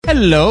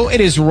Hello, it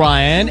is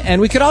Ryan,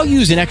 and we could all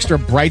use an extra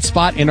bright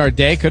spot in our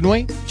day, couldn't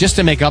we? Just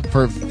to make up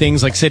for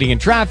things like sitting in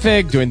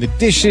traffic, doing the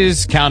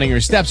dishes, counting your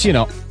steps, you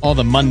know, all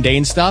the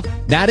mundane stuff.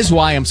 That is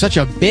why I'm such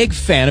a big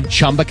fan of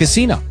Chumba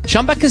Casino.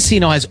 Chumba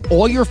Casino has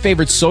all your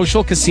favorite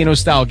social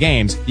casino-style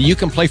games that you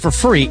can play for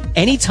free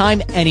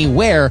anytime,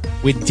 anywhere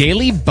with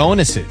daily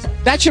bonuses.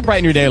 That should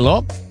brighten your day a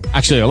little.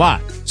 Actually, a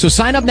lot. So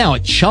sign up now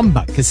at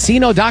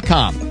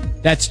ChumbaCasino.com.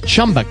 That's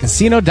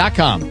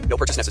ChumbaCasino.com. No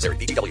purchase necessary.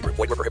 VGW Group.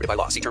 Void where prohibited by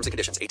law. See terms and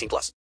conditions.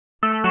 18+.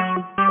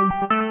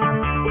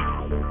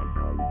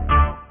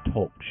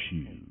 Talk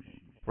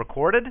shoes.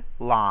 Recorded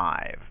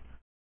live.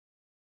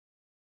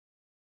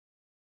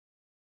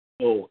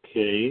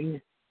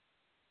 Okay.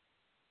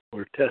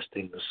 We're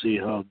testing to see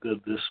how good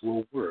this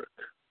will work.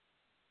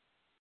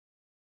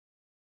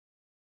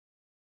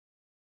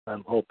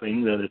 I'm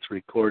hoping that it's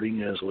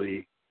recording as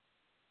we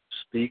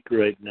speak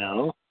right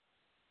now.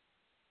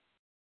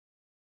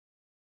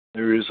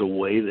 There is a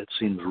way that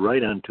seems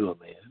right unto a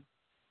man,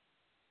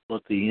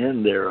 but the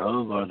end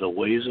thereof are the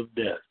ways of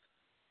death.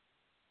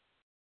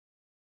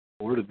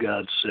 The Word of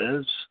God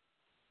says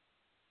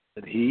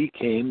that He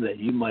came that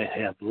you might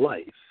have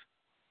life,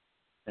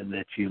 and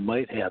that you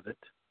might have it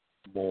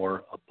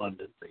more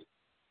abundantly.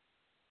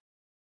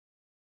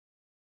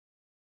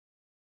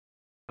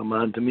 Come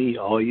unto me,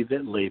 all ye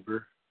that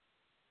labor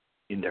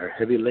and are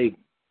heavy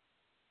laden,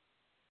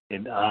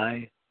 and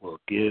I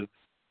will give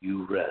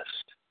you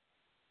rest.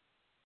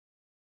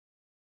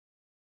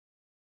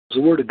 As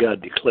the Word of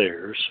God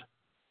declares,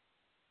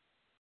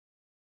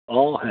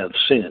 all have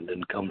sinned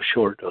and come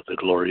short of the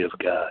glory of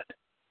God.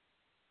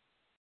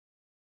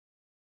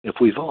 If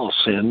we've all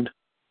sinned,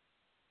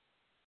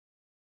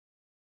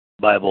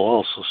 the Bible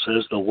also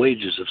says the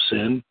wages of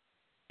sin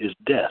is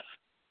death.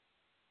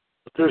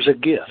 But there's a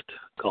gift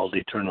called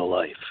eternal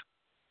life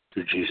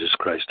through Jesus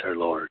Christ our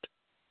Lord.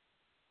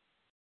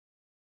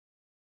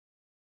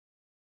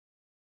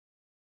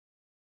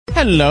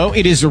 Hello,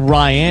 it is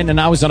Ryan,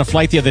 and I was on a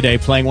flight the other day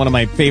playing one of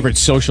my favorite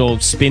social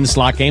spin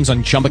slot games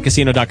on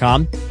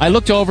ChumbaCasino.com. I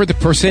looked over at the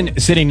person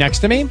sitting next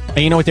to me, and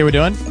you know what they were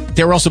doing?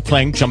 They were also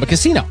playing Chumba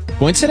Casino.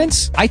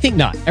 Coincidence? I think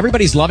not.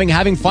 Everybody's loving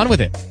having fun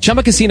with it.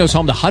 Chumba Casino is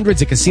home to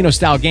hundreds of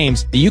casino-style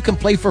games that you can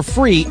play for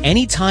free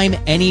anytime,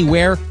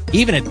 anywhere,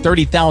 even at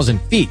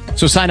 30,000 feet.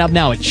 So sign up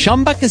now at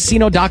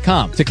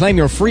ChumbaCasino.com to claim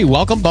your free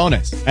welcome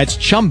bonus. That's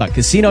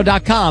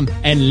ChumbaCasino.com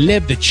and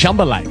live the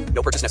Chumba life.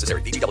 No purchase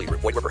necessary. VGW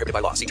Group. Void where prohibited by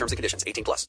law. See terms and conditions. 18+.